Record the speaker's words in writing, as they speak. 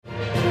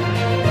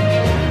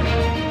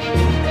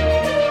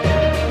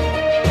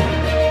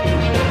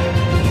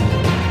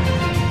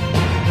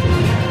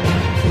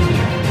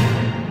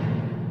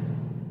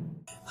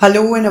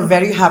Hello and a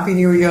very happy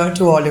new year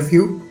to all of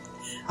you.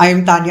 I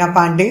am Tanya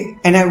Pandey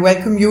and I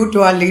welcome you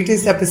to our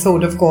latest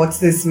episode of Courts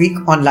This Week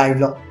on Live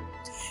Law.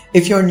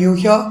 If you're new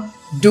here,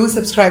 do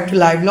subscribe to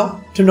Live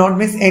Law to not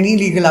miss any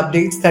legal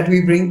updates that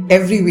we bring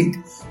every week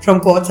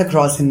from courts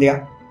across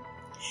India.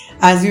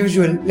 As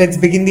usual, let's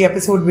begin the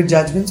episode with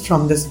judgments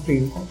from the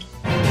Supreme Court.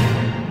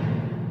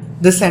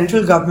 The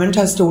central government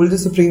has told the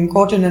Supreme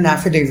Court in an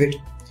affidavit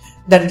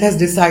that it has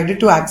decided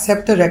to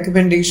accept a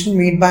recommendation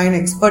made by an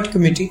expert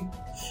committee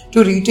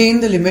to retain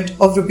the limit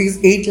of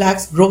Rs 8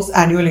 lakhs gross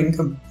annual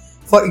income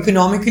for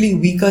economically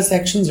weaker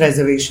sections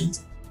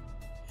reservations.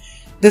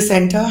 The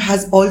centre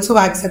has also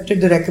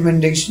accepted the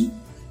recommendation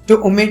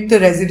to omit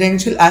the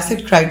residential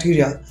asset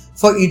criteria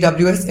for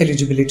EWS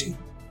eligibility.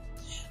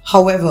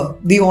 However,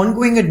 the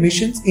ongoing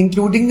admissions,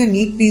 including the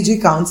NEET PG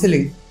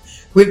counselling,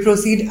 will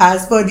proceed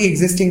as per the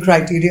existing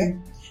criteria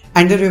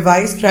and the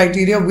revised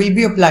criteria will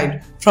be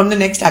applied from the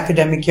next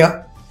academic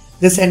year,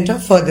 the centre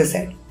further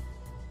said.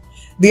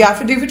 The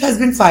affidavit has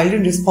been filed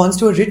in response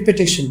to a writ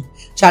petition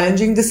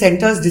challenging the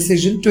centre's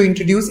decision to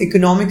introduce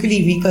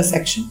economically weaker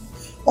section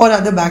or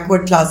other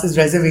backward classes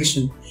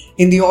reservation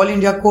in the All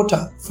India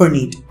quota for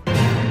NEET.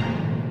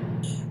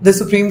 The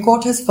Supreme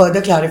Court has further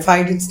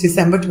clarified its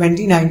December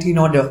 2019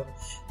 order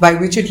by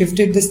which it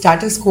lifted the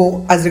status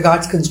quo as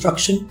regards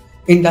construction,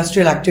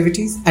 industrial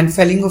activities and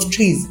felling of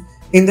trees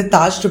in the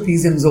Taj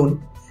Trapezium zone,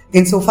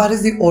 insofar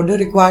as the order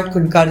required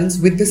concurrence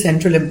with the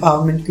Central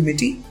Empowerment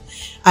Committee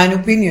and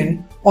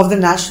opinion of the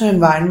National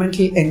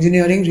Environmental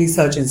Engineering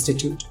Research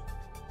Institute.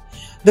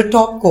 The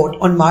top court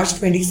on March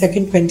 22,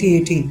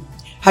 2018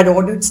 had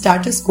ordered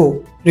status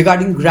quo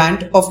regarding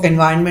grant of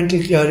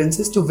environmental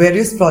clearances to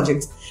various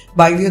projects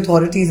by the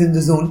authorities in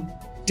the zone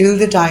till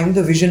the time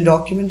the vision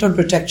document on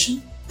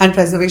protection and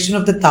preservation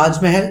of the Taj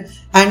Mahal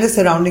and the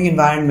surrounding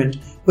environment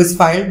was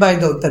filed by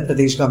the Uttar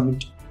Pradesh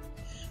government.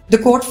 The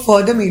court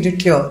further made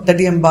it clear that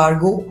the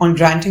embargo on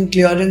granting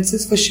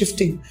clearances for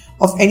shifting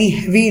of any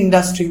heavy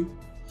industry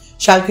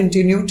shall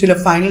continue till a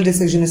final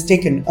decision is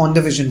taken on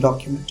the vision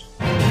document.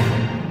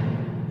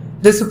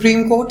 The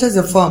Supreme Court has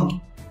affirmed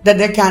that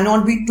there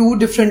cannot be two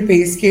different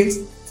pay scales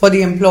for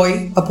the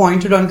employee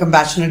appointed on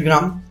compassionate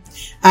ground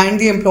and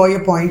the employee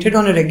appointed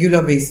on a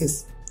regular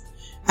basis,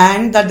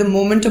 and that the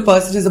moment a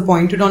person is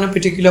appointed on a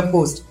particular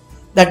post,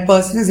 that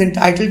person is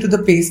entitled to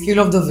the pay scale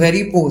of the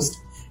very post,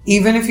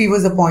 even if he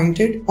was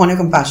appointed on a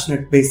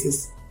compassionate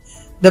basis.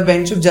 The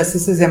bench of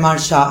Justices M.R.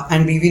 Shah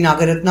and B.V.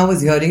 Nagaratna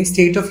was hearing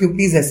State of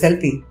UP's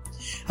SLP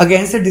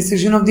against a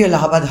decision of the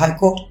Allahabad High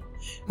Court,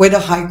 where the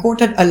High Court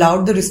had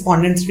allowed the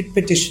respondent's writ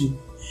petition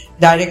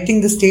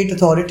directing the state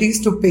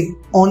authorities to pay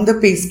on the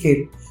pay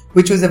scale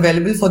which was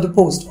available for the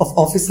post of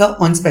officer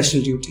on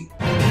special duty.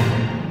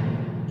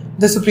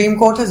 The Supreme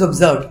Court has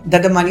observed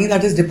that the money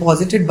that is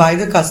deposited by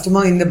the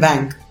customer in the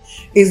bank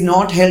is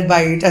not held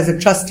by it as a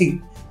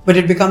trustee, but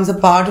it becomes a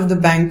part of the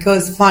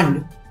banker's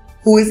fund,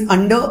 who is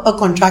under a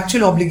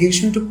contractual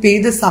obligation to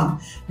pay the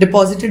sum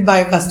deposited by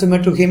a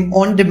customer to him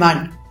on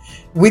demand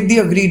with the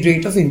agreed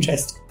rate of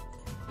interest.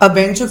 A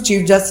bench of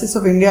Chief Justice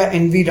of India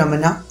N.V.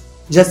 Ramana,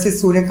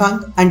 Justice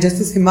Suryakant and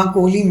Justice Hima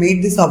Kohli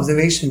made this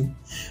observation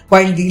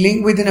while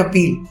dealing with an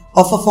appeal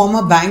of a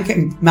former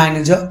bank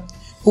manager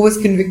who was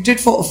convicted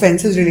for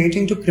offences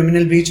relating to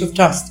criminal breach of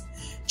trust,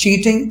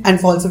 cheating and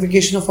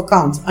falsification of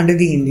accounts under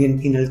the Indian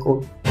Penal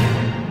Code.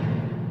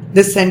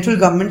 The central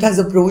government has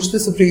approached the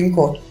Supreme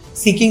Court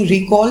seeking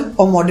recall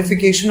or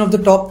modification of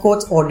the top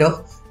court's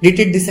order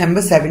dated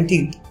December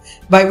 17th,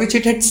 by which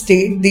it had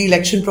stayed the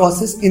election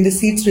process in the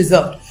seats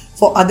reserved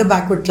for other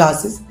backward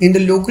classes in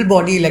the local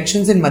body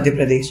elections in Madhya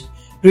Pradesh,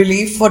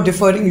 relief for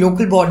deferring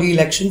local body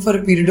election for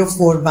a period of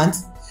 4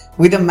 months,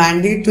 with a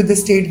mandate to the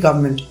state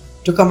government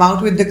to come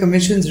out with the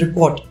Commission's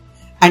report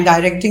and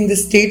directing the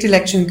State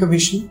Election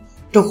Commission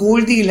to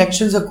hold the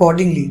elections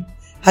accordingly,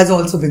 has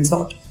also been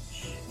sought.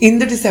 In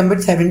the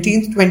December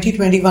 17,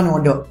 2021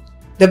 order,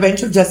 the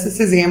bench of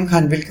Justices A.M.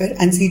 Khanvilkar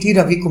and C.T.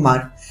 Ravi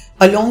Kumar,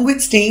 along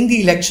with staying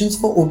the elections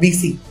for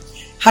OBC,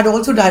 had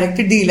also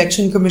directed the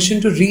Election Commission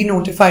to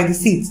re-notify the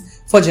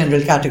seats for general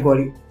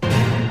category.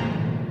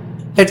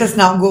 Let us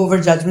now go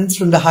over judgments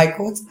from the High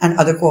Courts and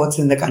other courts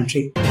in the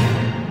country.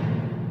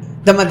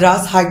 The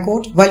Madras High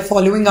Court, while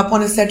following up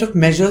on a set of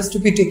measures to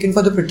be taken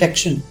for the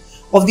protection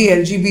of the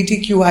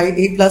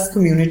LGBTQIA+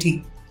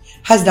 community,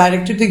 has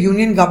directed the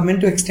Union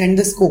Government to extend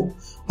the scope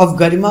of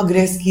Garima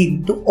Greh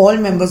scheme to all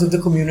members of the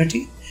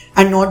community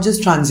and not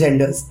just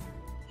transgenders.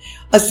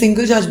 A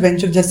single judge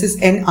bench of Justice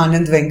N.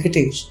 Anand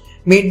Venkatesh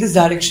made this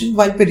direction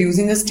while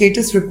perusing a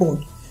status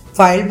report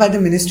filed by the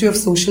Ministry of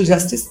Social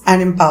Justice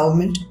and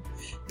Empowerment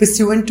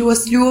pursuant to a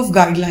slew of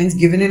guidelines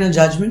given in a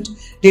judgment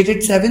dated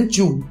 7th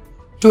June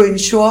to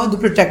ensure the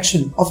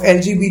protection of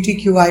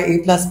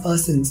LGBTQIA+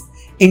 persons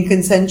in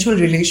consensual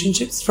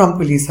relationships from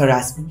police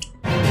harassment.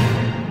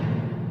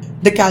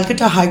 The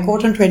Calcutta High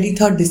Court on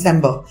 23rd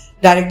December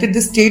directed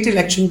the State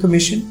Election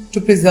Commission to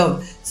preserve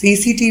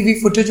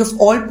CCTV footage of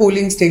all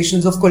polling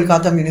stations of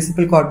Kolkata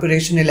Municipal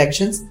Corporation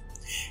elections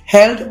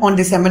held on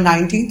December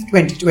 19,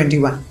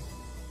 2021.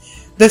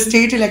 The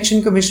State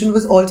Election Commission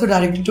was also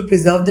directed to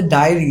preserve the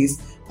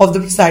diaries of the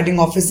presiding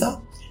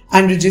officer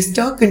and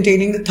register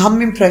containing the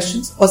thumb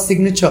impressions or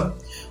signature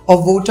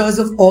of voters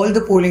of all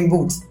the polling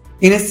booths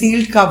in a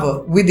sealed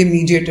cover with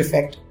immediate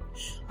effect.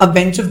 A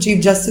bench of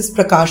Chief Justice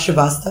Prakash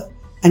Srivastava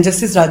and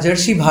Justice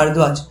Rajarshi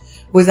Bhardwaj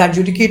was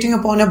adjudicating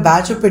upon a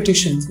batch of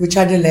petitions which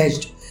had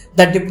alleged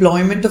that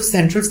deployment of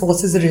central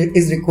forces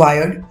is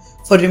required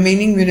for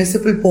remaining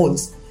municipal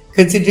polls,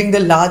 considering the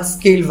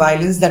large-scale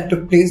violence that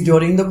took place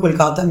during the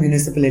Kolkata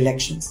municipal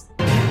elections.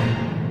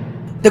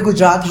 The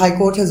Gujarat High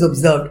Court has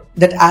observed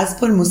that as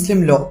per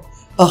Muslim law,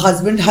 a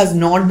husband has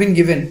not been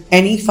given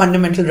any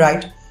fundamental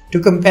right to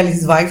compel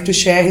his wife to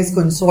share his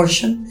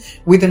consortium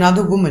with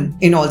another woman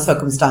in all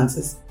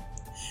circumstances.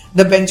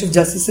 The bench of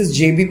Justices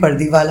J.B.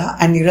 Pardiwala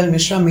and Niral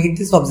Mishra made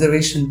this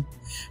observation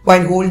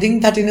while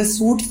holding that in a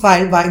suit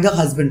filed by the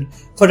husband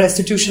for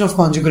restitution of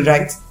conjugal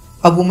rights,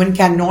 a woman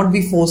cannot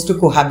be forced to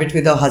cohabit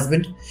with her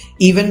husband,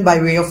 even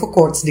by way of a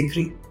court's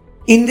decree.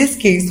 In this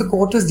case, the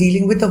court was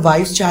dealing with the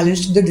wife's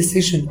challenge to the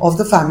decision of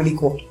the family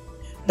court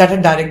that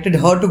had directed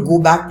her to go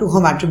back to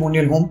her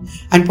matrimonial home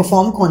and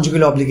perform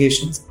conjugal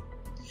obligations.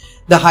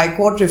 The High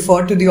Court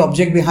referred to the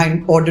object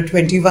behind Order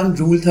 21,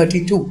 Rule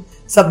 32,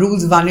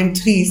 Sub-Rules 1 and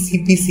 3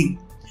 CPC,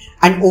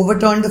 and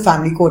overturned the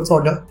family court's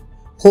order,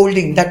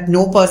 holding that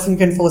no person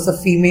can force a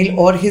female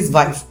or his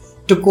wife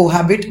to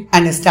cohabit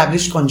and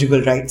establish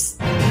conjugal rights.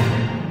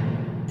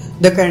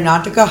 The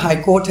Karnataka High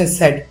Court has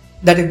said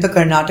that if the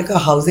Karnataka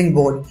Housing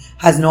Board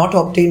has not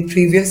obtained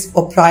previous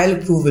or prior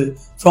approval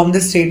from the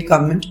state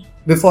government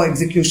before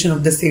execution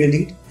of the sale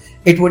deed,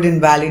 it would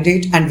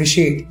invalidate and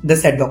vitiate the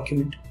said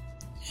document.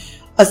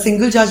 A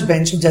single-judge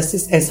bench of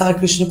Justice S.R.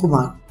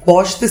 Krishnakumar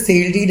quashed the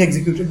sale deed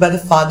executed by the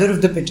father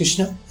of the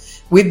petitioner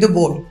with the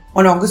board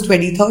on August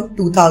 23,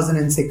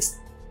 2006.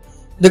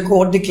 The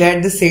court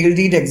declared the sale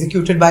deed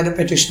executed by the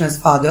petitioner's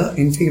father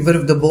in favour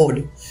of the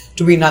board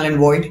to be null and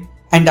void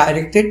and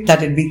directed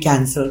that it be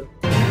cancelled.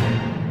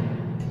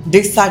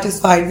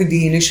 Dissatisfied with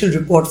the initial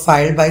report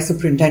filed by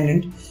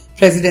Superintendent,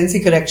 Presidency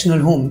Correctional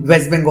Home,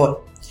 West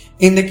Bengal,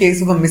 in the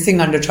case of a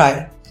missing under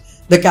trial,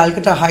 the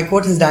Calcutta High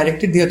Court has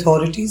directed the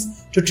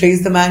authorities to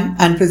trace the man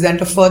and present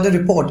a further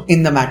report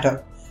in the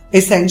matter.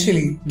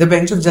 Essentially, the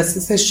bench of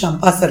Justices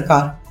Shampa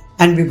Sarkar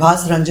and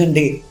Vibhas Ranjan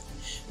Dey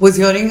was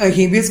hearing a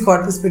habeas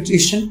corpus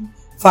petition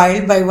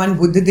filed by one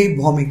Buddhadev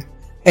Bhaumik,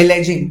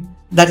 alleging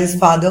that his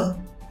father,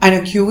 an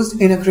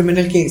accused in a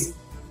criminal case,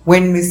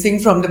 went missing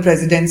from the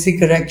Presidency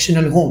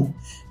Correctional Home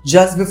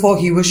just before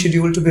he was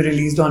scheduled to be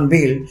released on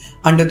bail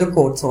under the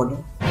court's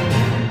order.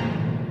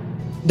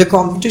 The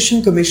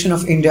Competition Commission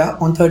of India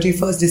on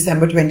 31st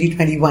December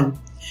 2021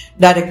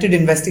 directed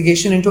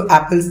investigation into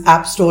Apple's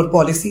App Store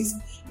policies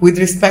with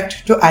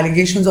respect to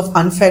allegations of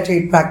unfair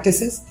trade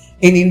practices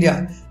in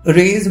India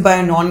raised by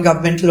a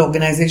non-governmental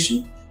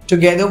organization,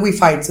 Together We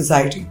Fight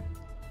Society.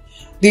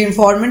 The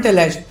informant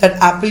alleged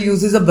that Apple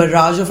uses a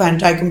barrage of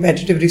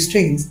anti-competitive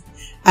restraints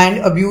and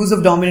abuse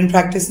of dominant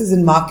practices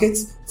in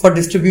markets for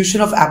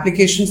distribution of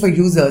applications for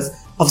users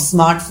of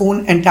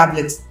smartphone and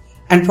tablets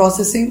and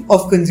processing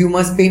of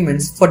consumers'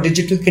 payments for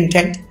digital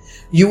content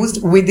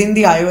used within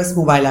the iOS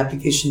mobile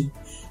application.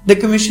 The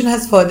Commission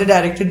has further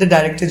directed the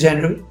Director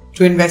General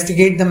to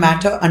investigate the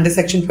matter under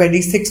Section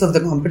 26 of the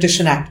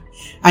Competition Act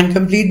and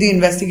complete the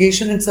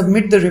investigation and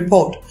submit the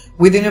report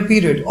within a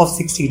period of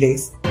 60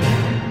 days.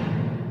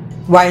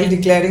 While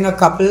declaring a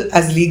couple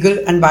as legal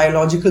and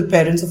biological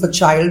parents of a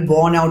child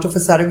born out of a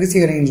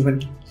surrogacy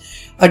arrangement,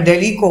 a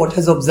Delhi court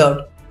has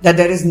observed that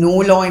there is no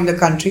law in the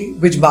country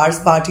which bars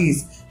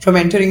parties from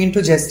entering into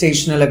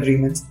gestational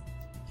agreements.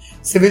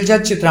 Civil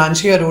Judge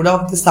Chitranshi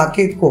Arora of the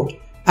Saket Court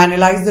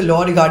analysed the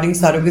law regarding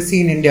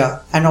surrogacy in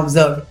India and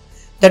observed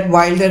that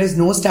while there is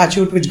no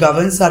statute which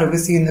governs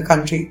surrogacy in the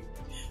country,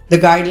 the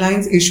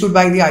guidelines issued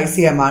by the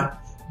ICMR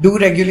do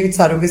regulate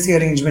surrogacy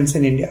arrangements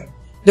in India.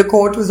 The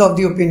court was of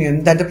the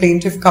opinion that the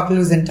plaintiff couple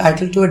was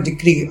entitled to a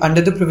decree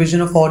under the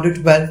provision of Order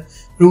 12,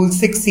 Rule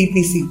 6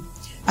 CPC,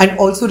 and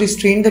also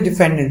restrained the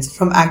defendants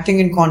from acting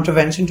in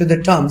contravention to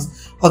the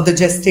terms of the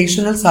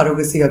gestational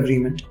surrogacy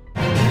agreement.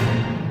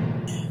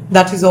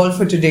 That is all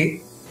for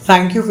today.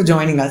 Thank you for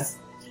joining us.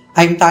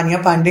 I'm Tanya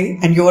Pandey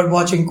and you're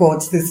watching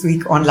Courts This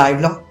Week on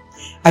Live Law.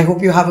 I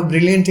hope you have a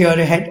brilliant year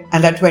ahead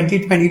and that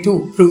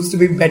 2022 proves to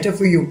be better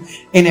for you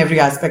in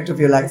every aspect of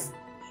your life.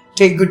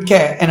 Take good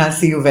care and I'll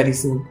see you very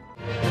soon.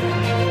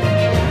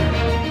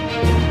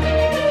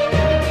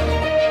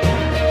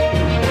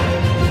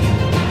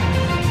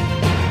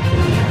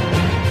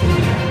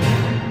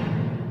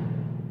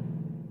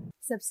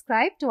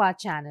 Subscribe to our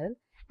channel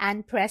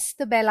and press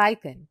the bell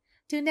icon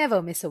to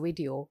never miss a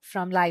video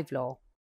from Live Law.